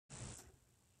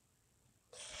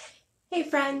Hey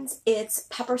friends, it's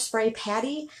Pepperspray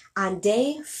Patti on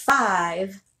day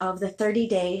 5 of the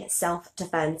 30-day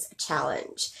self-defense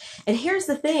challenge. And here's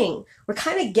the thing, we're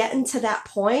kind of getting to that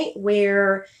point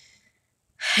where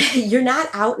you're not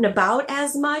out and about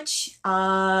as much,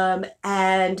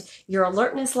 and your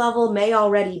alertness level may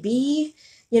already be,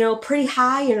 pretty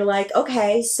high. And you're like,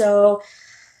 okay, so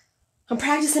I'm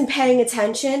practicing paying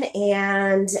attention,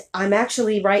 and I'm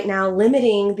actually right now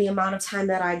limiting the amount of time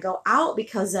that I go out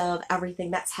because of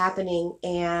everything that's happening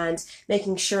and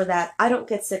making sure that I don't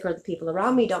get sick or the people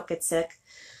around me don't get sick.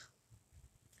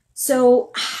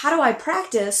 So how do I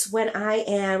practice when I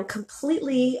am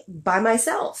completely by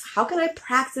myself? How can I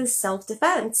practice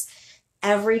self-defense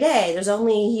every day? There's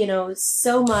only,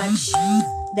 so much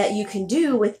that you can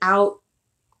do without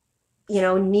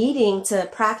needing to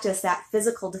practice that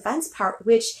physical defense part,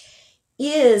 which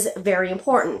is very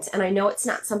important. And I know it's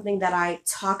not something that I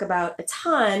talk about a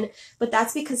ton, but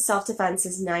that's because self-defense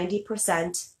is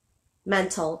 90%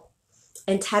 mental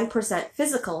and 10%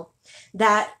 physical.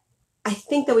 That I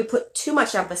think that we put too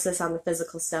much emphasis on the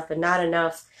physical stuff and not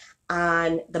enough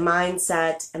on the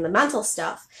mindset and the mental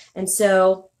stuff. And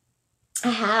so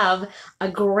I have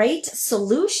a great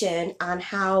solution on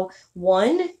how,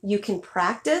 one, you can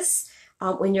practice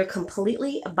when you're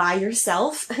completely by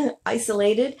yourself,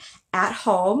 isolated at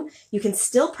home. You can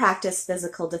still practice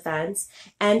physical defense,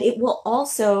 and it will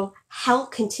also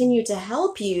continue to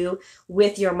help you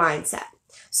with your mindset.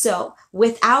 So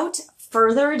without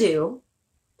further ado,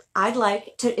 I'd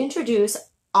like to introduce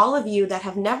all of you that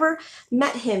have never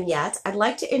met him yet. I'd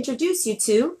like to introduce you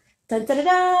to, dun, dun, dun,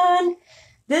 dun,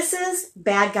 this is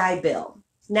Bad Guy Bill.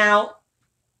 Now,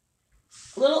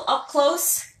 a little up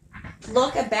close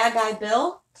look at Bad Guy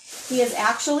Bill. He is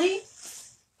actually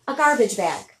a garbage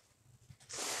bag.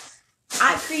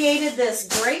 I created this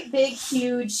great big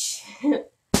huge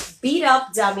beat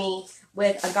up dummy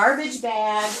with a garbage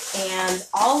bag and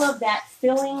all of that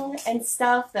filling and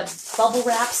stuff, the bubble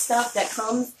wrap stuff that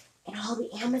comes in all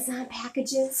the Amazon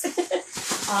packages.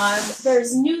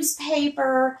 There's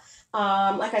newspaper,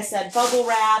 like I said, bubble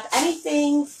wrap,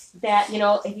 anything that,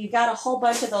 if you've got a whole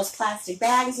bunch of those plastic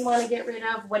bags you want to get rid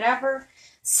of, whatever,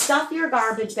 stuff your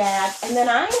garbage bag. And then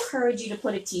I encourage you to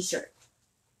put a t-shirt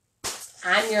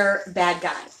on your bad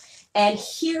guy. And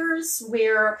here's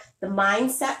where the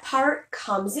mindset part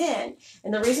comes in.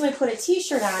 And the reason we put a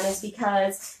t-shirt on is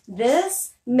because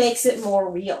this makes it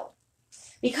more real.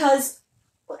 Because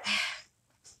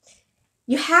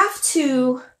you have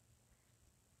to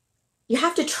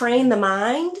train the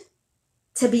mind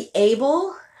to be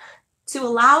able to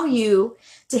allow you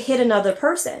to hit another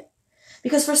person.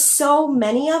 Because for so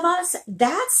many of us,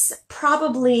 that's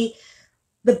probably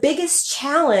the biggest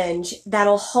challenge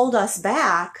that'll hold us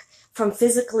back from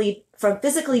physically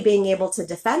being able to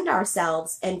defend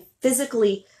ourselves and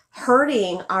physically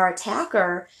hurting our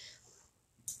attacker,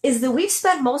 is that we've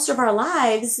spent most of our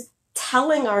lives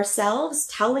telling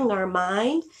our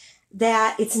mind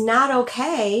that it's not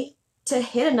okay to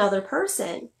hit another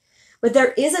person. But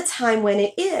there is a time when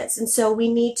it is. And so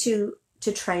we need to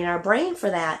train our brain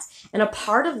for that. And a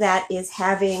part of that is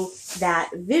having that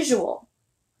visual.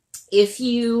 If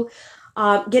you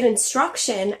get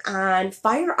instruction on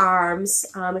firearms,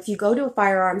 if you go to a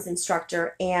firearms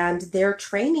instructor and they're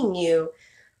training you,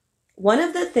 one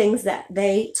of the things that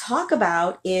they talk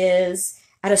about is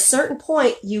at a certain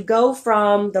point, you go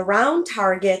from the round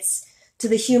targets to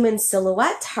the human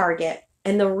silhouette target.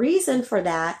 And the reason for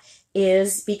that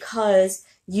is because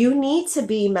you need to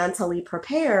be mentally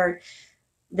prepared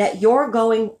that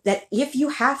if you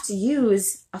have to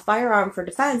use a firearm for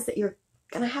defense, that you're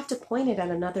going to have to point it at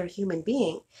another human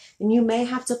being. And you may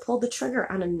have to pull the trigger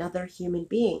on another human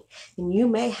being. And you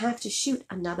may have to shoot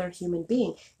another human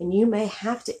being. And you may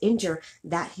have to injure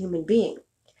that human being.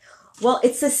 Well,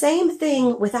 it's the same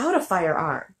thing without a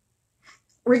firearm.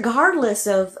 Regardless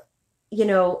of,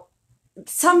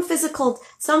 some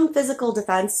physical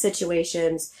defense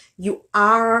situations, you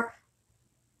are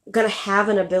going to have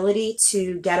an ability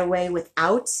to get away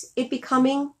without it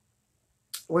becoming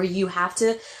where you have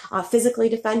to physically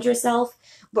defend yourself.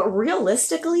 But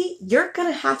realistically, you're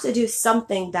going to have to do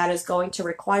something that is going to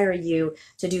require you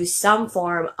to do some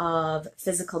form of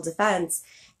physical defense.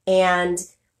 And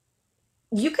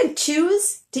you can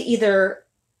choose to either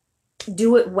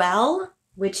do it well,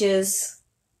 which is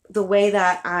the way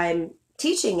that I'm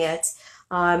teaching it,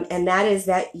 and that is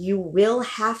that you will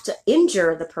have to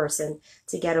injure the person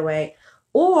to get away,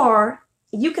 or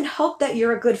you can hope that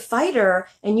you're a good fighter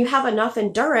and you have enough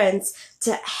endurance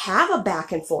to have a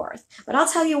back and forth. But I'll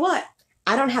tell you what,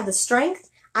 I don't have the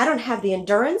strength, I don't have the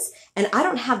endurance, and I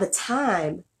don't have the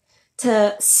time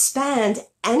to spend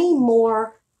any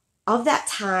more of that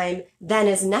time than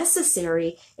is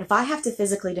necessary if I have to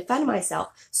physically defend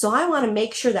myself. So I want to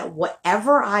make sure that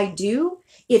whatever I do,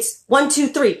 it's 1, 2,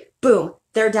 3, boom,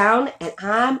 they're down and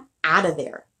I'm out of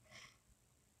there.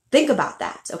 Think about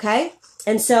that, okay?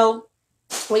 And so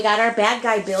we got our bad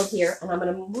guy build here, and I'm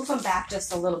going to move them back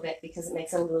just a little bit because it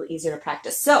makes it a little easier to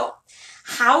practice. So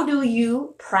how do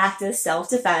you practice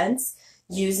self-defense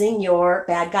using your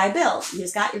bad guy build? You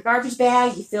just got your garbage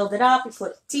bag, you filled it up, you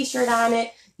put a t-shirt on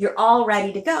it, you're all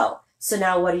ready to go. So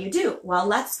now what do? Well,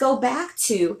 let's go back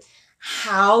to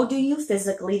how do you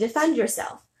physically defend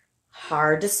yourself?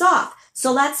 Hard to soft.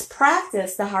 So let's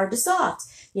practice the hard to soft.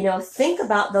 You know, think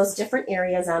about those different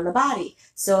areas on the body.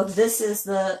 So if this is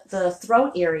the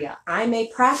throat area, I may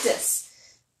practice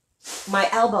my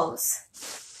elbows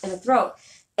and the throat.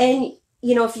 And,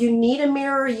 you know, if you need a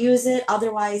mirror, use it,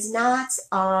 otherwise not.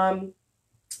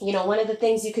 You know, one of the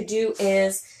things you could do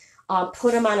is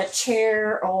put him on a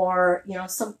chair or, you know,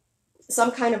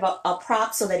 some kind of a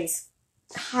prop so that he's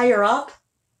higher up.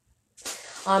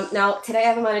 Now, today I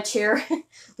have him on a chair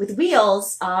with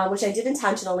wheels, which I did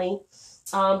intentionally.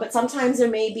 But sometimes there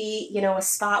may be, you know, a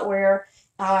spot where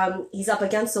he's up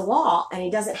against a wall and he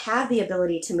doesn't have the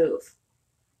ability to move.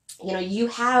 You know, you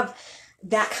have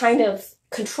that kind of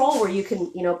control where you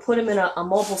can, you know, put him in a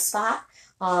mobile spot,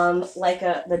 like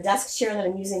the desk chair that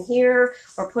I'm using here,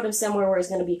 or put him somewhere where he's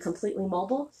going to be completely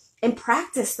mobile, and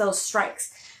practice those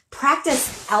strikes.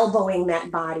 Practice elbowing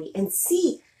that body and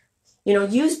see, you know,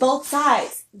 use both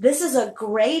sides. This is a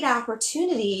great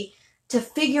opportunity to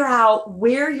figure out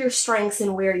where your strengths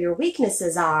and where your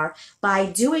weaknesses are by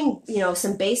doing, you know,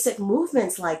 some basic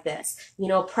movements like this, you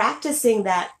know, practicing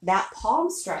that palm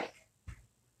strike.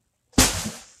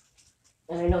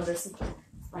 And I know this is,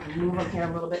 I can move them here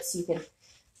a little bit so you can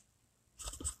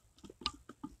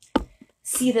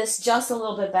see this just a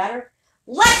little bit better.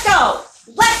 Let go,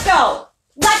 let go,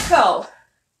 let go.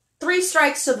 3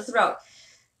 strikes to the throat.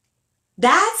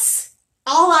 That's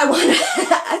all I want to,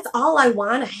 that's all I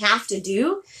want to have to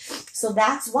do. So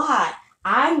that's why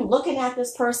I'm looking at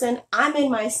this person. I'm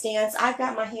in my stance. I've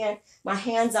got my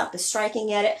hands up, is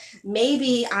striking at it.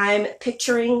 Maybe I'm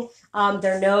picturing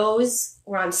their nose,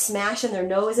 where I'm smashing their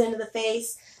nose into the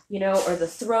face, you know, or the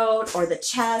throat or the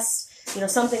chest, you know,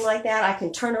 something like that. I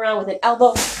can turn around with an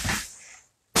elbow,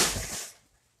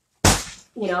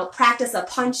 you know, practice a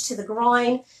punch to the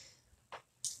groin.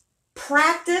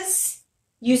 Practice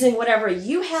using whatever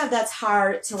you have that's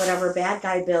hard to whatever bad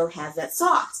guy build has that's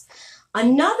soft.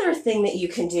 Another thing that you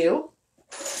can do,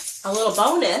 a little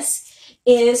bonus,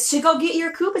 is to go get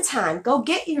your Kubotan. Go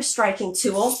get your striking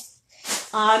tool.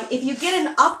 If you get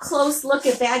an up-close look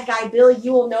at bad guy Bill,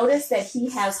 you will notice that he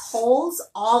has holes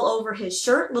all over his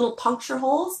shirt, little puncture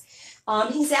holes.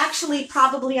 He's actually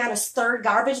probably on his 3rd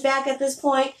garbage bag at this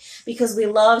point because we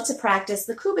love to practice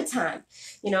the Kubotan.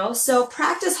 You know, so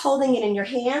practice holding it in your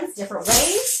hands different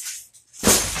ways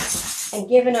and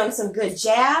giving them some good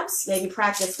jabs. Maybe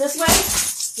practice this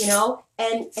way, you know,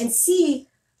 and see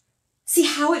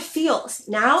how it feels.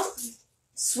 Now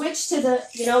switch to the,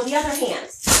 you know, the other hand,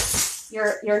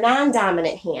 your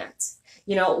non-dominant hand.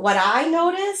 You know, what I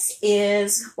notice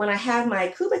is when I have my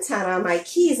Kubotan on my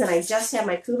keys and I just have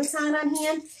my Kubotan on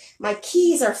hand, my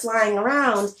keys are flying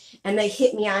around and they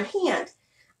hit me on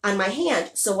my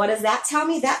hand. So what does that tell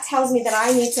me? That tells me that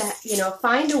I need to, you know,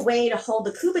 find a way to hold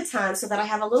the Kubotan so that I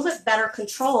have a little bit better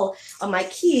control of my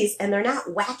keys and they're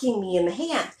not whacking me in the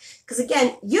hand. Because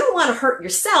again, you don't want to hurt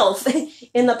yourself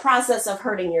in the process of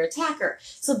hurting your attacker.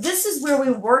 So this is where we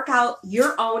work out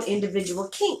your own individual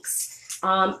kinks.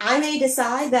 I may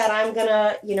decide that I'm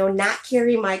gonna, you know, not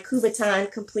carry my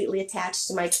Kubotan completely attached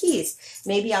to my keys.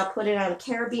 Maybe I'll put it on a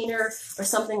carabiner or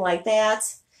something like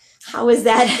that. How is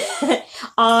that?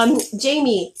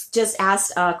 Jamie just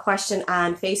asked a question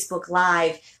on Facebook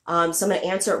Live, so I'm going to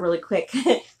answer it really quick.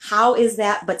 How is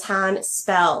that baton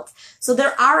spelled? So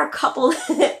there are a couple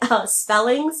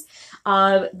spellings,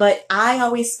 but I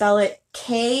always spell it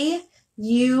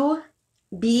Kuban.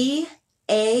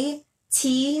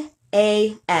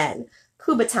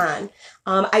 Kubotan.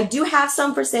 I do have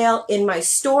some for sale in my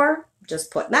store.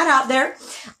 Just putting that out there.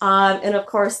 And of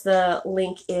course, the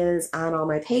link is on all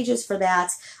my pages for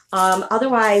that.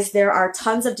 Otherwise, there are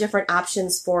tons of different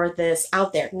options for this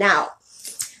out there. Now,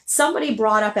 somebody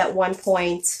brought up at one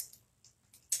point,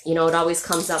 you know, it always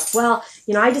comes up, well,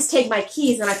 you know, I just take my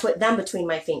keys and I put them between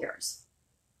my fingers.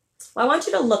 Well, I want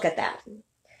you to look at that. And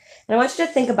I want you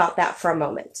to think about that for a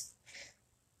moment.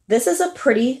 This is a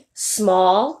pretty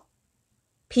small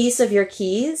piece of your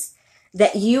keys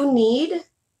that you need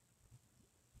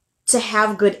to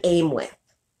have good aim with.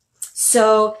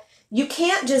 So You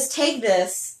can't just take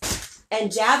this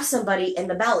and jab somebody in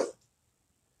the belly.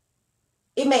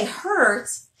 It may hurt,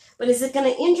 but is it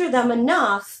going to injure them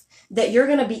enough that you're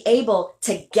going to be able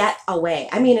to get away?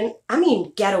 I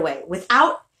mean get away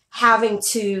without having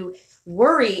to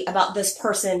worry about this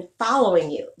person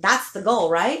following you. That's the goal,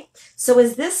 right? So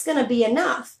is this going to be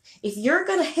enough? If you're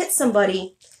going to hit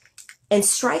somebody and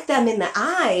strike them in the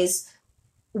eyes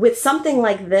with something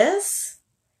like this,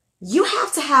 you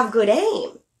have to have good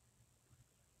aim.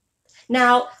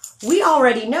 Now, we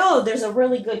already know there's a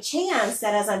really good chance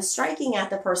that as I'm striking at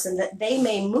the person that they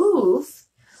may move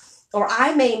or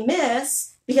I may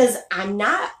miss because I'm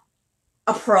not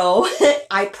a pro.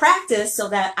 I practice so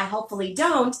that I hopefully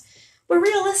don't. But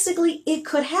realistically, it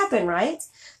could happen, right?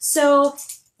 So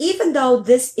even though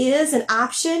this is an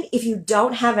option, if you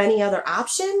don't have any other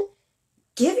option,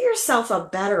 give yourself a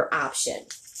better option.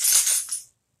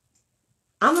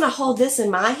 I'm going to hold this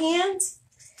in my hand.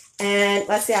 And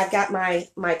let's say I've got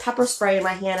my pepper spray in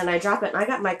my hand and I drop it and I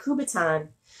got my Kubotan.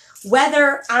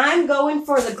 Whether I'm going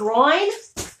for the groin,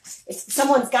 if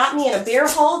someone's got me in a bear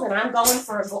hold and I'm going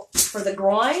for the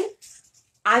groin,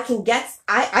 I can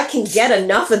get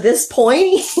enough of this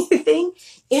pointy thing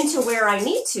into where I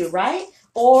need to, right?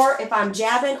 Or if I'm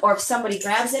jabbing, or if somebody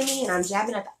grabs at me and I'm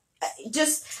jabbing at,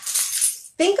 just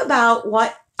think about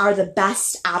what are the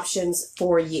best options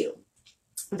for you.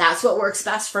 That's what works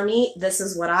best for me. This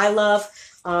is what I love,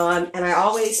 and I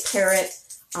always pair it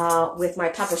with my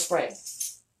pepper spray.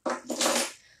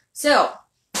 So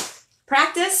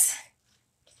practice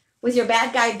with your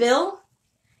bad guy Bill.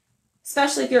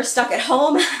 Especially if you're stuck at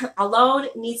home, alone,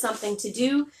 need something to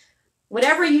do.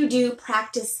 Whatever you do,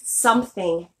 practice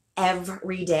something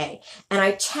every day. And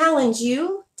I challenge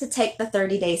you to take the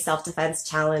 30-day self-defense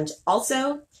challenge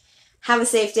also. Have a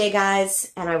safe day,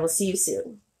 guys, and I will see you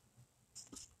soon.